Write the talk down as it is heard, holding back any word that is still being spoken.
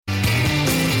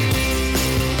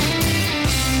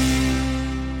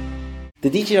The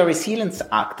Digital Resilience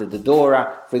Act, the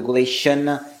DORA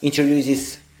Regulation,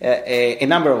 introduces a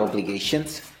number of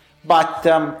obligations, but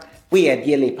we at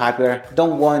DLA Piper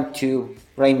don't want to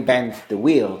reinvent the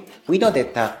wheel. We know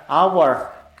that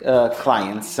our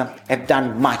clients have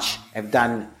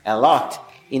done a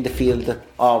lot in the field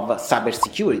of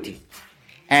cybersecurity.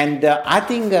 And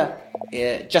adding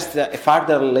just a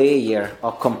further layer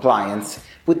of compliance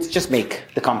would just make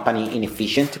the company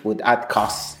inefficient, would add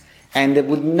costs, and it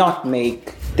would not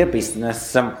make their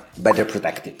business better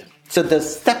protected. So the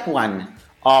step one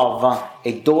of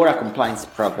a DORA compliance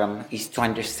program is to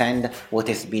understand what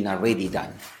has been already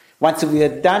done. Once we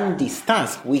have done this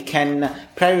task, we can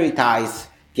prioritize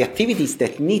the activities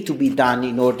that need to be done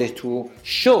in order to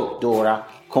show DORA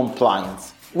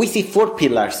compliance. We see 4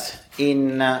 pillars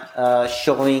in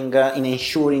ensuring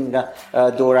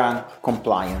DORA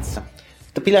compliance.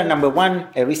 The pillar number 1,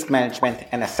 risk management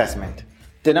and assessment.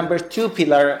 The number 2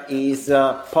 pillar is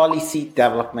policy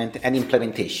development and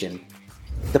implementation.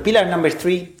 The pillar number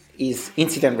 3 is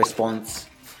incident response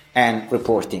and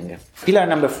reporting. Pillar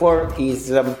number 4 is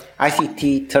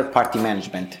ICT third-party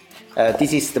management.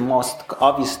 This is the most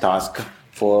obvious task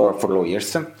for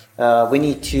lawyers. We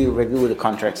need to review the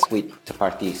contracts with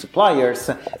third-party suppliers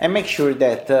and make sure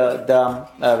that the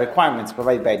requirements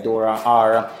provided by DORA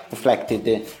are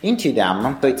reflected into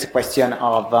them. So it's a question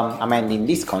of amending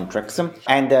these contracts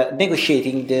and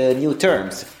negotiating the new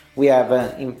terms. We have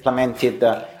implemented,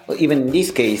 even in this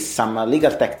case, some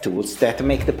legal tech tools that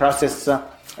make the process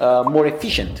more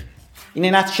efficient. In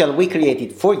a nutshell, we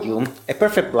created for you a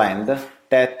perfect blend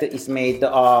that is made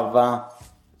of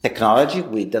technology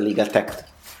with the legal tech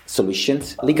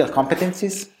solutions, legal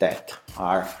competencies that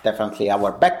are definitely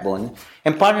our backbone,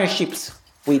 and partnerships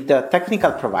with the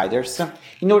technical providers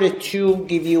in order to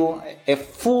give you a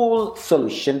full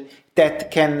solution that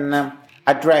can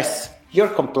address your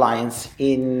compliance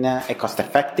in a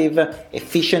cost-effective,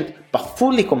 efficient, but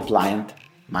fully compliant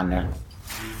manner.